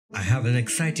I have an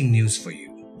exciting news for you.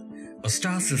 A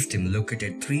star system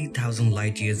located 3,000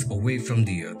 light years away from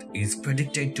the Earth is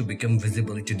predicted to become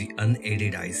visible to the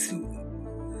unaided eye soon.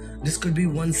 This could be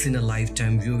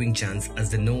once-in-a-lifetime viewing chance, as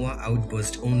the nova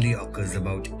outburst only occurs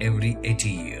about every 80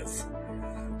 years.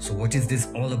 So what is this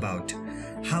all about?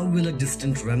 How will a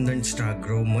distant remnant star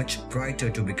grow much brighter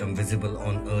to become visible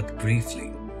on Earth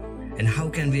briefly? And how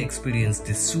can we experience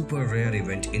this super rare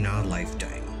event in our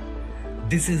lifetime?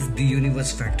 This is the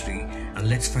Universe Factory, and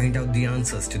let's find out the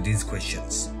answers to these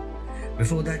questions.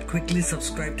 Before that, quickly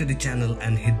subscribe to the channel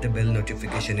and hit the bell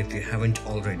notification if you haven't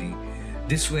already.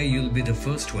 This way you'll be the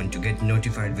first one to get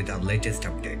notified with our latest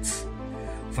updates.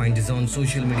 Find us on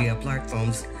social media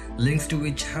platforms, links to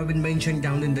which have been mentioned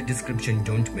down in the description.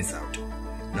 Don't miss out.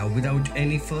 Now without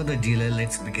any further delay,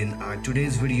 let's begin our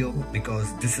today's video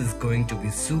because this is going to be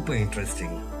super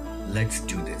interesting. Let's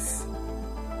do this.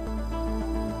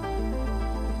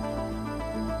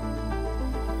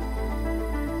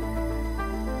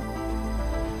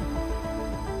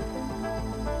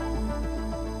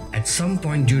 At some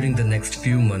point during the next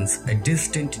few months, a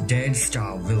distant dead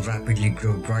star will rapidly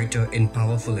grow brighter in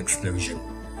powerful explosion.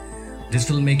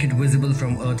 This will make it visible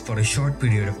from Earth for a short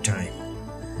period of time.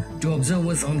 To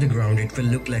observers on the ground, it will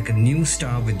look like a new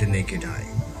star with the naked eye.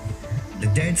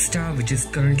 The dead star, which is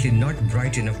currently not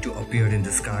bright enough to appear in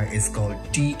the sky, is called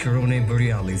T Coronae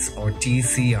Borealis or T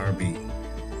CrB.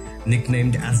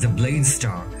 Nicknamed as the Blade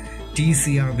Star, T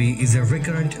CrB is a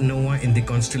recurrent nova in the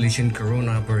constellation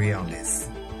Coronae Borealis.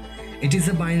 It is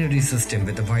a binary system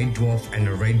with a white dwarf and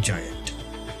a red giant.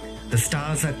 The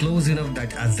stars are close enough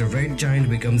that as the red giant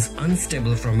becomes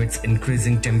unstable from its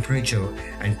increasing temperature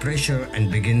and pressure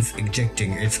and begins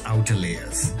ejecting its outer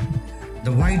layers,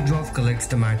 the white dwarf collects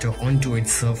the matter onto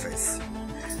its surface.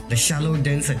 The shallow,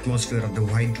 dense atmosphere of the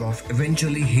white dwarf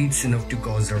eventually heats enough to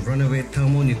cause a runaway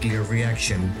thermonuclear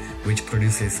reaction which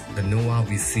produces the nova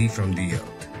we see from the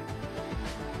Earth.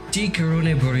 T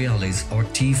Coronae Borealis or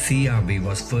T CrB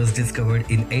was first discovered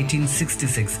in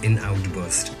 1866 in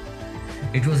outburst.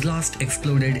 It was last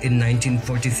exploded in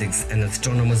 1946, and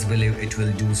astronomers believe it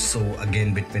will do so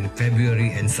again between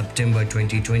February and September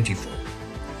 2024.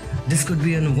 This could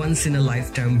be a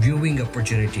once-in-a-lifetime viewing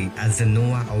opportunity, as the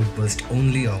nova outburst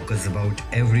only occurs about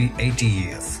every 80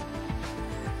 years.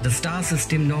 The star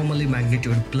system, normally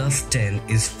magnitude +10,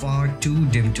 is far too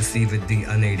dim to see with the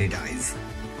unaided eyes,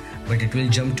 but it will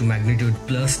jump to magnitude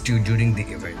 +2 during the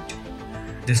event.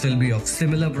 This will be of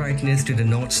similar brightness to the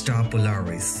North Star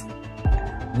Polaris.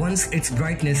 Once its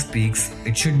brightness peaks,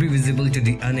 it should be visible to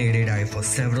the unaided eye for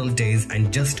several days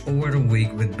and just over a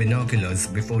week with binoculars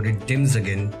before it dims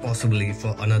again, possibly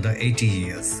for another 80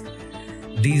 years.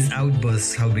 These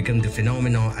outbursts have become the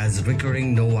phenomenon as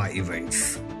recurring nova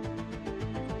events.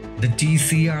 The T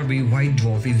CrB white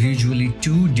dwarf is usually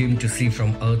too dim to see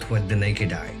from Earth with the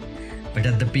naked eye, but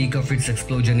at the peak of its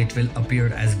explosion it will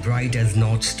appear as bright as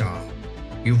North Star.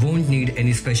 You won't need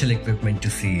any special equipment to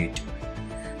see it.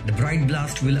 The bright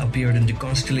blast will appear in the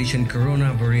constellation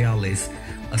Coronae Borealis,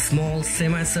 a small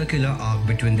semicircular arc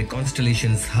between the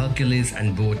constellations Hercules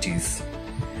and Bootes.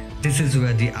 This is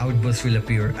where the outburst will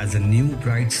appear as a new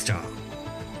bright star.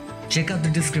 Check out the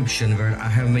description where I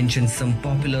have mentioned some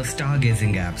popular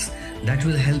stargazing apps that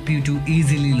will help you to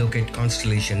easily locate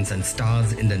constellations and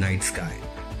stars in the night sky.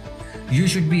 You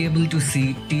should be able to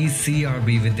see T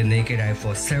CrB with the naked eye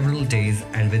for several days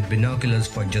and with binoculars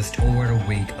for just over a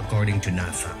week, according to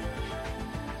NASA.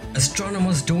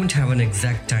 Astronomers don't have an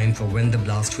exact time for when the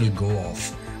blast will go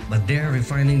off, but they are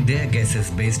refining their guesses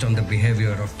based on the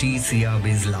behavior of T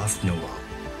CrB's last nova.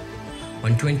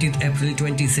 On 20th April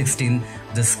 2016,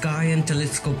 the Sky and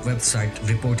Telescope website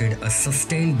reported a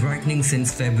sustained brightening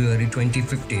since February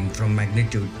 2015 from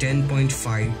magnitude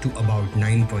 10.5 to about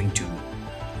 9.2.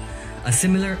 A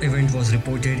similar event was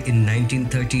reported in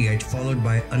 1938, followed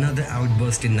by another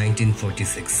outburst in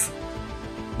 1946.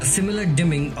 A similar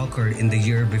dimming occurred in the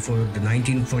year before the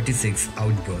 1946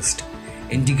 outburst,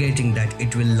 indicating that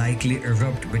it will likely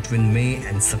erupt between May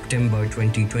and September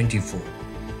 2024.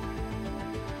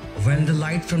 When the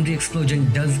light from the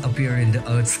explosion does appear in the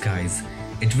Earth's skies,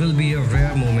 it will be a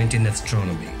rare moment in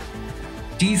astronomy.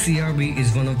 T CrB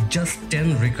is one of just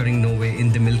 10 recurring novae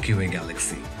in the Milky Way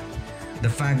galaxy. The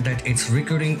fact that it's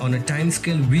recurring on a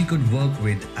timescale we could work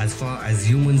with as far as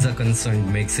humans are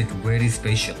concerned makes it very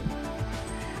special.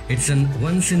 It's an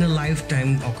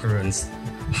once-in-a-lifetime occurrence.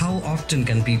 How often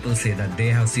can people say that they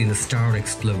have seen a star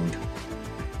explode?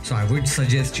 So I would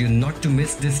suggest you not to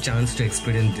miss this chance to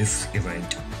experience this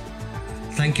event.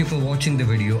 Thank you for watching the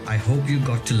video. I hope you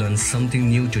got to learn something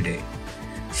new today.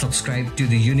 Subscribe to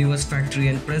the Universe Factory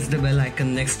and press the bell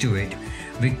icon next to it,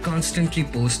 We constantly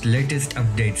post latest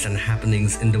updates and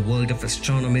happenings in the world of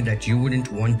astronomy that you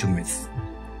wouldn't want to miss.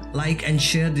 Like and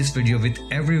share this video with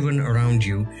everyone around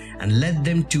you and let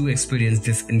them too experience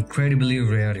this incredibly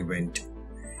rare event.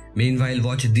 Meanwhile,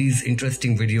 watch these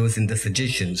interesting videos in the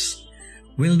suggestions.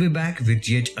 We'll be back with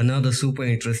yet another super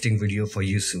interesting video for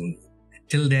you soon.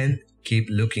 Till then, keep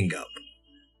looking up.